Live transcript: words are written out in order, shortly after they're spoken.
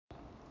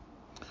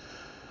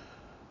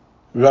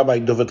Rabbi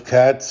David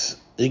Katz,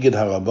 Igid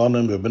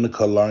Harabonim,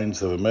 Rabbinical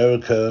Lines of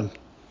America,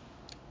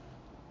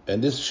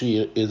 and this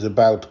Shiur is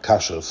about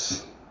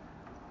Kashrus.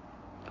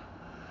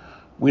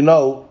 We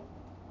know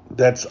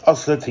that it's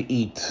also to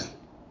eat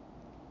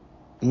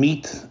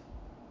meat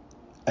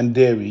and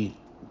dairy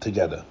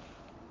together.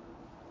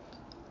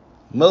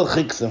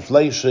 Milchiks and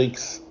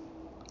fleischiks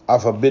are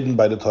forbidden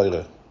by the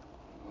Torah.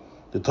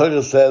 The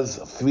Torah says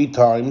 3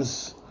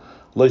 times,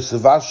 Lo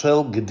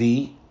sevashel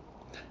gedi,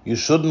 you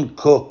shouldn't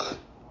cook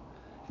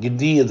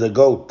gedi is a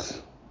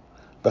goat,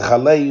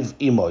 b'chalev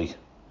imoy,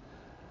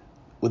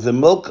 with the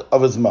milk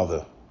of his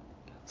mother.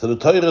 So the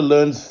Torah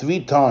learns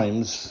 3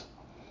 times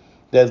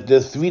that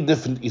there's 3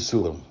 different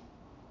isurim.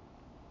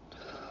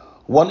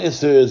 One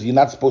isur is you're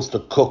not supposed to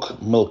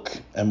cook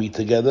milk and meat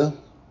together.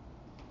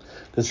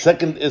 The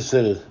second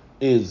isur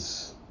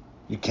is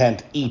you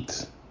can't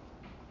eat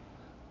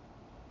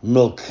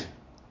milk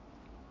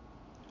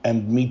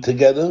and meat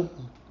together.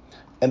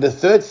 And the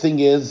third thing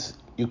is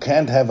you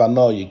can't have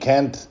anah, you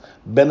can't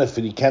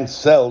benefit, you can't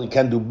sell, you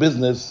can't do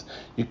business,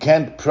 you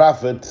can't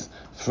profit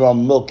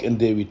from milk and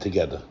dairy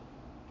together.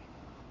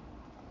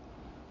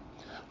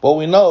 But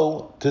we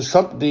know there's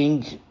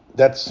something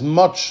that's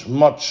much,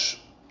 much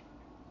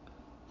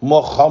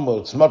more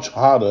chomer, it's much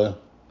harder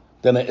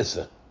than a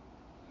issa.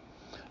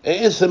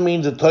 A issa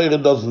means the Torah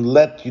doesn't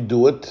let you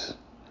do it,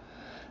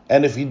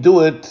 and if you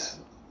do it,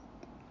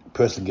 a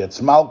person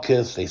gets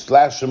malchus, they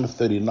slash him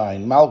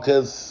 39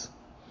 malchus.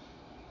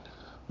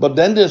 But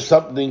then there's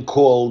something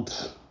called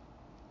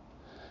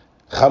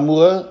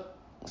chamura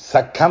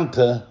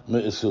sakanta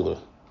me'isura.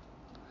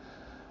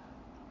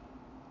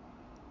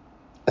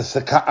 A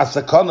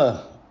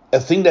sakana, a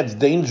thing that's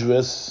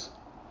dangerous,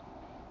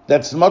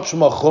 that's much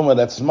more chomer,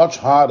 that's much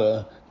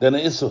harder than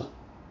an issur.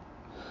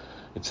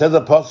 It says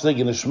a pasuk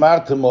in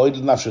Shmar Temoid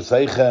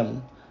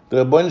Nafsheseichem,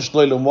 the Rebbeinu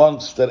Shloim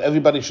wants that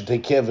everybody should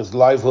take care of his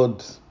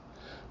livelihood.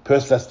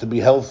 Person has to be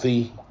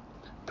healthy,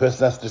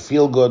 person has to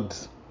feel good,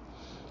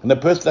 and the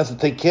person has to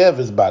take care of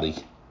his body.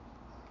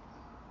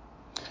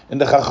 In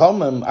the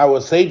Chachamim,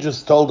 our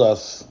sages told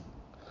us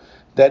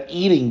that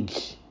eating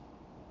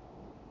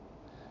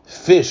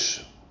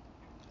fish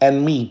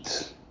and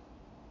meat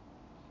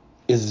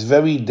is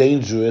very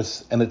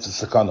dangerous and it's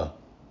a sakana.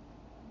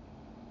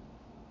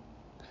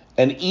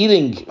 And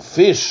eating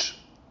fish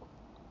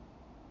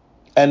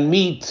and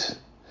meat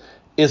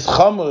is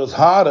chomer, is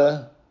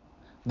harder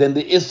than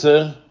the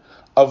isser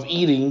of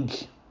eating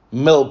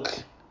milk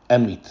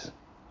and meat.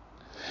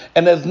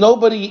 And as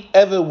nobody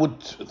ever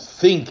would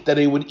think that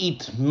they would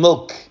eat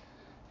milk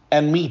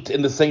and meat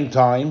in the same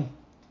time,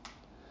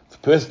 if a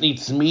person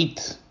eats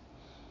meat,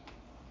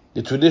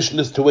 the tradition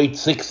is to wait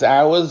 6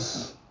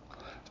 hours.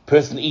 If a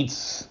person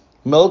eats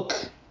milk,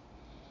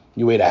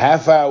 you wait a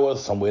half hour,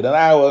 some wait an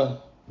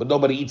hour, but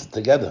nobody eats it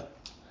together.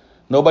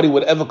 Nobody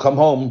would ever come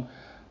home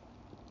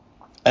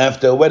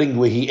after a wedding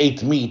where he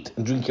ate meat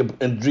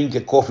and drink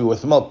a coffee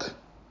with milk.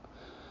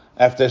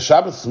 After a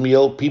Shabbos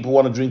meal, people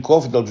want to drink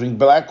coffee, they'll drink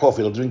black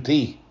coffee, they'll drink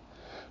tea.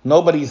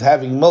 Nobody's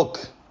having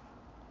milk.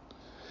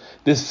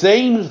 The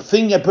same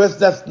thing a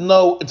person has to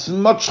know, it's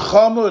much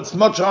chomer, it's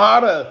much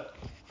harder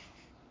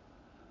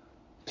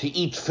to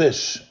eat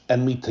fish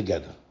and meat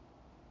together.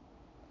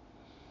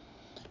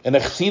 In a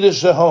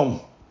chassidische home,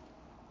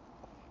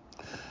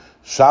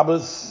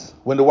 Shabbos,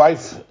 when the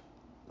wife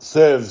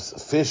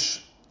serves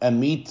fish and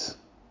meat,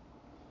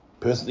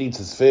 person eats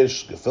his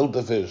fish,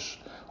 gefilte fish,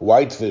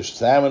 white fish,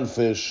 salmon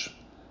fish,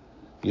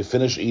 you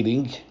finish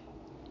eating,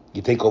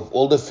 you take off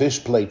all the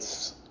fish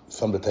plates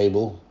from the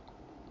table,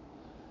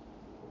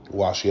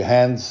 wash your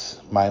hands,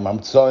 mayim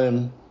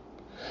amtzoim,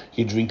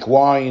 you drink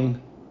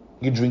wine,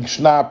 you drink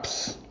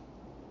schnapps.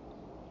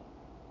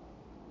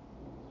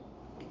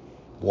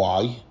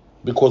 Why?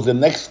 Because the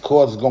next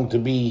course is going to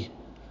be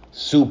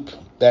soup,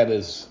 that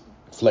is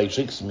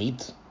fleischiks,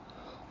 meat,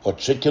 or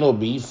chicken or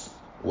beef,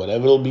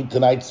 whatever will be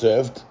tonight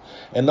served,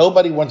 and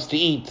nobody wants to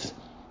eat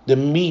the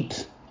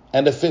meat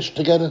and the fish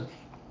together.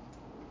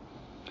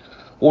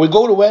 When we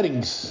go to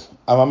weddings,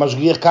 I'm a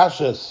mashgiach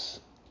kashrus.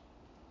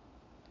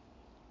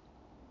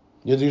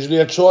 There's usually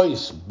a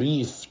choice,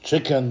 beef,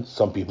 chicken,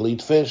 some people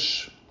eat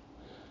fish.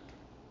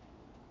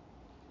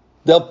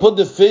 They'll put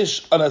the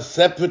fish on a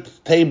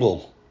separate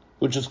table,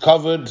 which is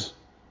covered,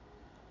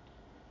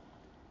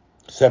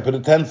 separate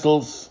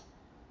utensils,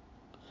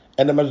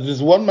 and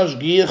there's one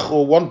mashgiach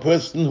or one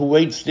person who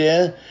waits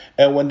there,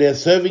 and when they're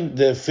serving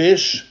the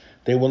fish,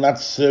 they will not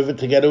serve it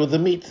together with the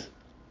meat.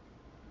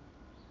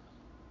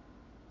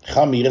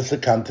 We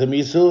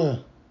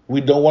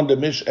don't want the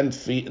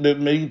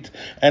meat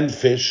and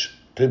fish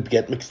to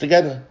get mixed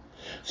together.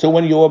 So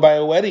when you are by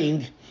a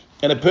wedding,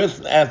 and a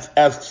person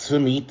asks for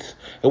meat,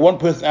 and one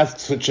person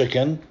asks for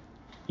chicken,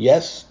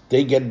 yes,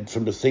 they get it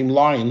from the same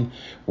line.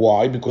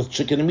 Why? Because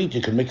chicken and meat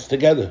you can mix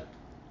together.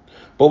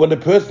 But when the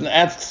person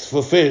asks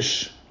for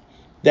fish,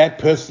 that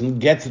person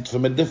gets it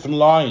from a different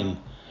line.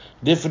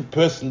 Different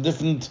person,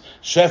 different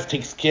chef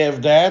takes care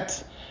of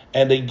that,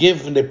 and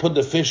they put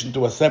the fish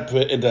into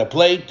a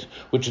plate,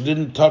 which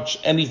didn't touch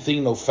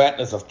anything, no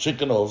fatness of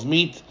chicken or of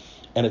meat,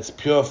 and it's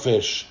pure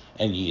fish,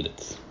 and you eat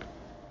it.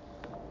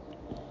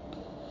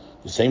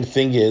 The same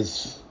thing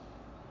is,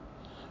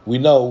 we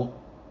know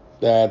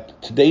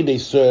that today they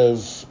serve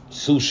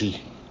sushi.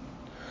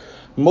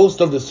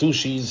 Most of the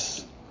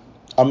sushis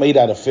are made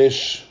out of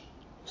fish,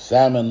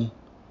 salmon,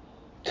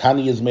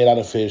 kani is made out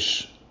of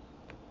fish,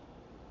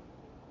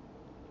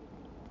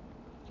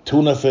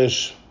 tuna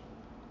fish.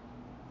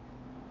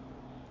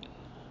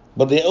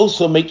 But they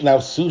also make now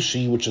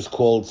sushi, which is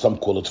called, some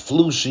call it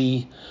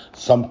flushi,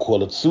 some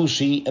call it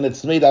sushi, and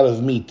it's made out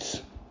of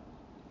meat.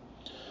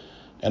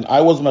 And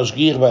I was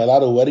mashgir by a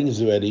lot of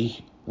weddings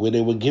already, where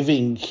they were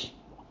giving,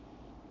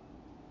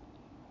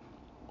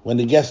 when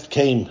the guest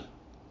came,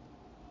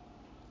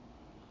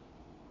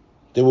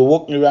 they were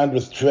walking around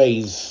with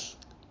trays.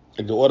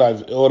 Like the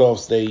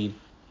Ordovs,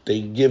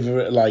 they give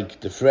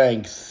like the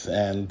Franks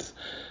and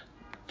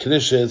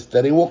Kashrus,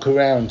 that they walk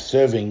around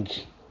serving.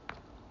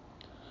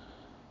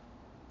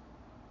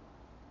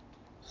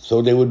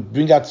 So they would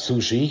bring out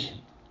sushi,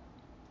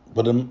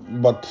 but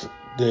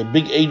the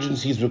big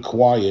agencies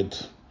required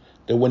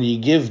that when you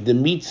give the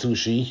meat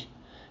sushi,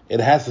 it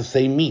has to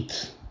say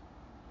meat.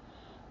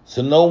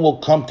 So no one will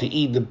come to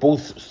eat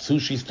both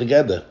sushis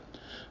together.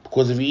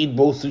 Because if you eat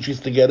both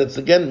sushis together, it's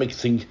again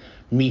mixing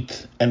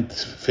meat and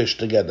fish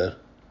together.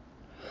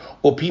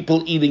 Or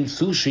people eating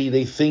sushi,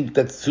 they think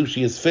that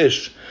sushi is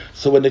fish,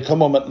 so when they come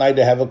home at night,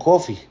 they have a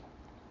coffee.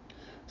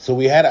 So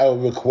we had our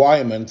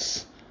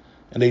requirements,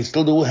 and they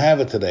still do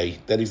have it today,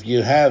 that if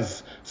you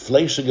have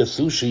fleischiger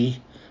sushi,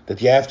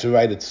 that you have to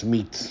write it's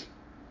meat.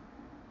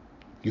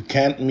 You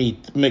can't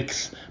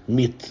mix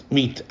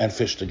meat and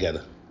fish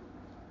together.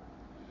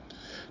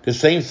 The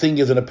same thing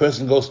is when a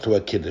person goes to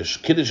a kiddush.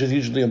 Kiddush is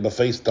usually on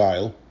buffet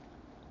style.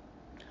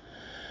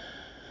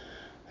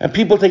 And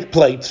people take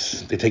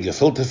plates. They take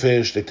gefilte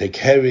fish, they take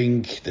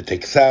herring, they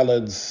take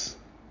salads.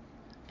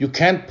 You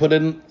can't put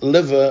in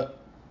liver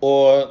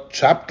or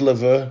chopped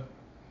liver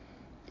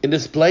in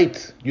this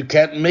plate. You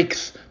can't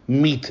mix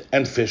meat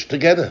and fish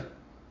together.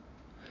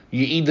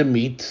 You eat the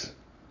meat,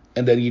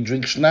 and then you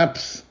drink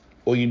schnapps,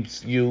 or you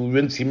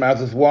rinse your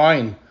mouth with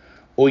wine,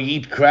 or you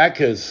eat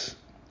crackers.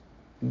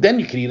 Then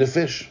you can eat a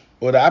fish,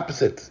 or the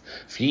opposite.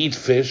 If you eat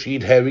fish, you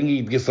eat herring,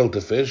 you eat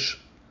gefilte fish,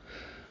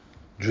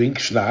 drink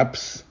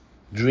schnapps,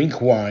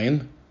 drink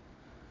wine,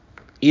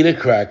 eat a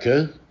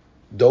cracker,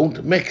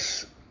 don't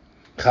mix.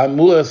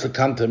 Chamura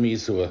sekanta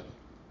misua.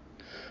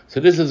 So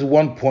this is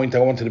one point I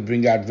wanted to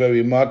bring out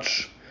very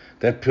much,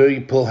 that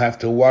people have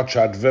to watch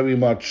out very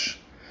much,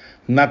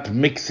 not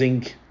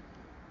mixing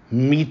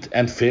meat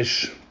and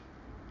fish.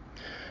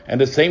 And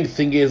the same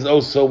thing is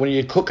also when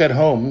you cook at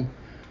home,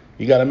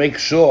 you got to make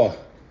sure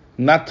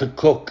not to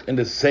cook in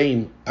the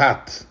same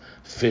pot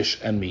fish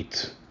and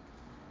meat.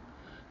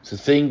 It's a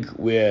thing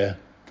where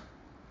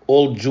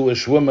all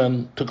Jewish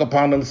women took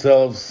upon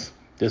themselves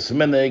this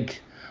minhag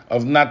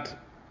of not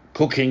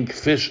cooking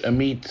fish and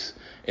meat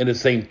in the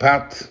same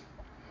pot.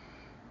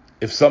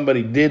 If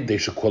somebody did, they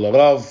should call a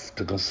Rav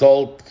to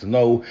consult, to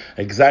know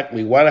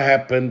exactly what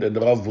happened, and the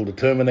Rav will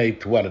determine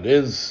what it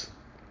is.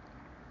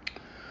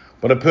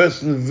 But a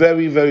person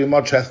very, very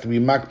much has to be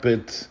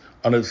makpid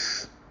on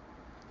his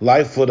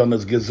livelihood, on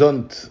his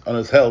gesund, on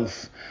his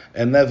health,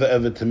 and never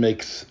ever to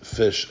mix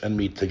fish and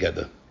meat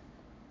together.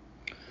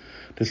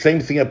 The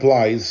same thing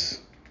applies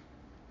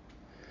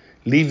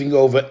leaving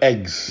over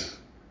eggs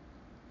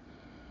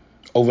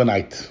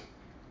overnight.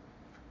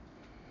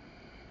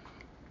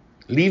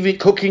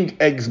 Cooking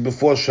eggs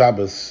before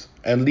Shabbos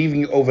and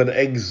leaving over the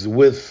eggs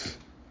with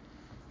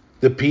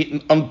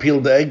the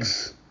unpeeled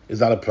eggs is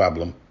not a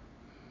problem.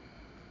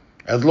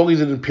 As long as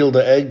you didn't peel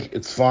the egg,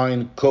 it's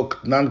fine.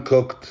 Cooked,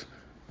 non-cooked,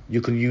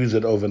 you could use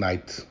it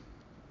overnight.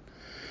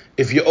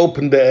 If you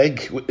open the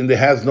egg and it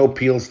has no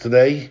peels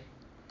today,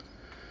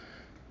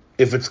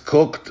 if it's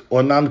cooked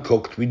or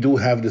non-cooked, we do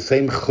have the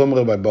same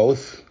chumrah by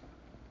both,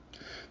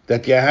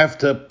 that you have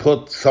to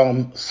put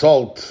some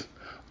salt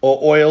or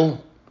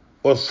oil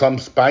or some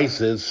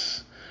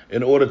spices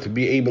in order to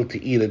be able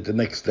to eat it the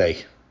next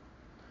day.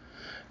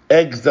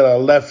 Eggs that are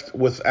left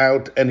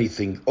without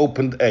anything,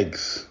 opened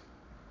eggs,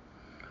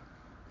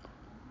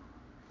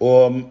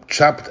 or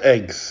chopped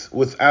eggs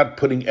without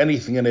putting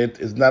anything in it,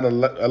 is not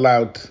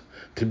allowed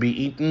to be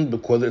eaten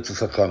because it's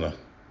a sakana.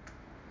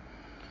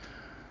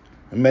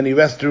 In many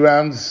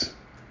restaurants,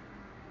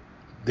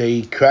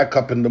 they crack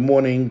up in the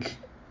morning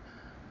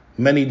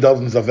many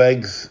dozens of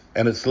eggs,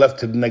 and it's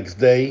left to the next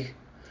day.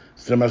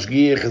 So the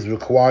mashgiach is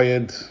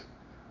required.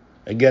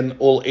 Again,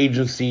 all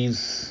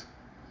agencies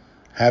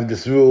have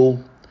this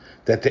rule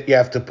that you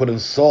have to put in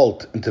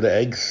salt into the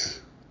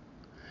eggs,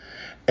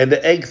 and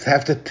the eggs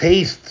have to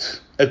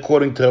taste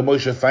according to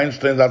Moshe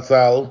Feinstein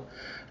Zatzal,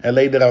 and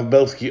later Rav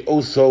Belsky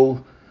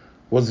also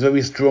was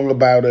very strong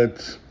about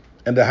it.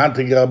 And the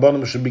Hantige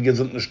Rabbanim should be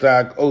gesund and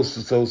stark also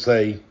so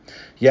say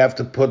you have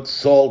to put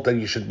salt, and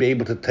you should be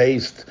able to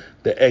taste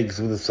the eggs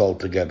with the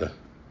salt together.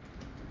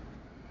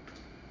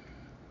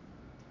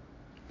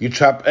 You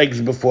chop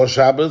eggs before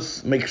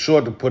Shabbos, make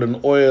sure to put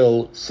in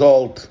oil,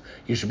 salt,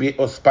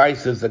 or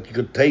spices that you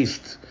could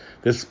taste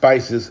the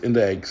spices in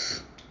the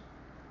eggs.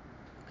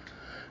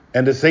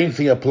 And the same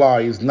thing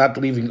applies, not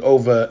leaving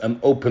over an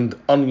opened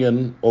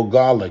onion or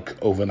garlic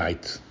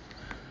overnight.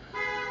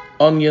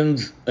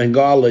 Onions and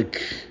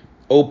garlic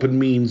open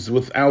means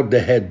without the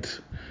head.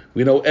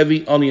 We know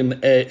every onion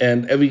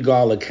and every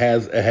garlic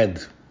has a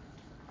head,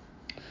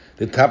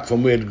 the top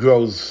from where it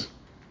grows.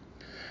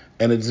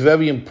 And it's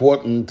very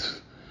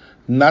important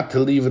not to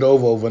leave it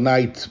over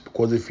overnight,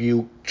 because if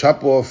you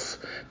chop off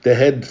the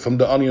head from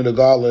the onion or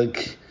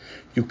garlic,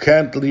 you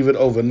can't leave it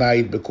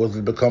overnight because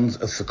it becomes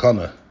a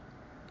sakana.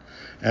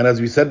 And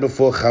as we said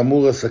before,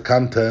 chamura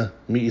sakanta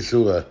mi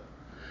isura.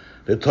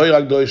 The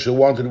Torah Gdosha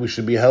wanted we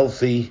should be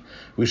healthy,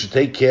 we should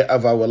take care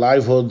of our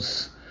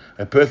livelihoods.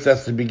 A person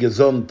has to be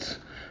gesund,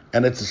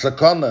 and it's a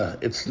sakana.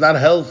 It's not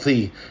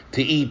healthy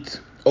to eat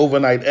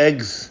overnight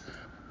eggs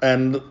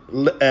and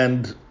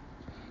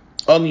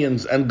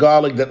onions and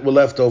garlic that were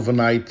left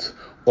overnight,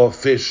 or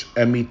fish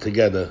and meat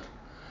together.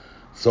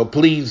 So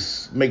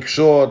please make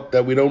sure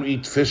that we don't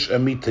eat fish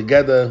and meat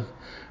together.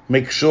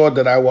 Make sure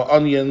that our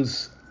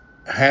onions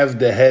have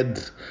the head,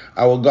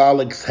 our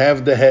garlics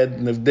have the head,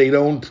 and if they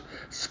don't,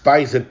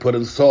 spice it, put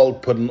in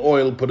salt, put in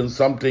oil, put in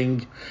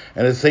something.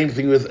 And the same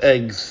thing with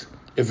eggs.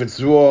 If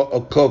it's raw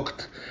or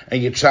cooked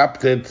and you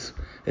chopped it,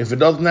 if it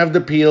doesn't have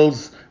the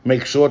peels,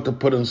 make sure to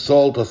put in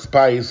salt or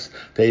spice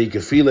that you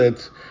can feel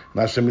it.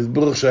 And Hashem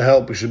Yisburach should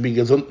help. We should be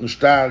gesund and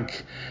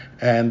stark,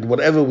 and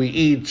whatever we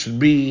eat should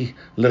be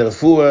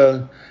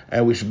l'refuah,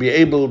 and we should be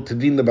able to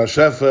dien the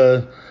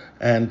Bashefa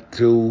and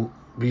to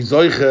be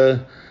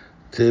zoiche,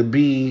 to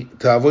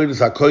avoid the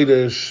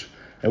HaKodesh,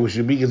 and we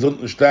should be gesund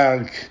and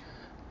stark,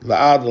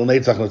 la'ad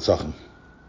l'netzach netzachim.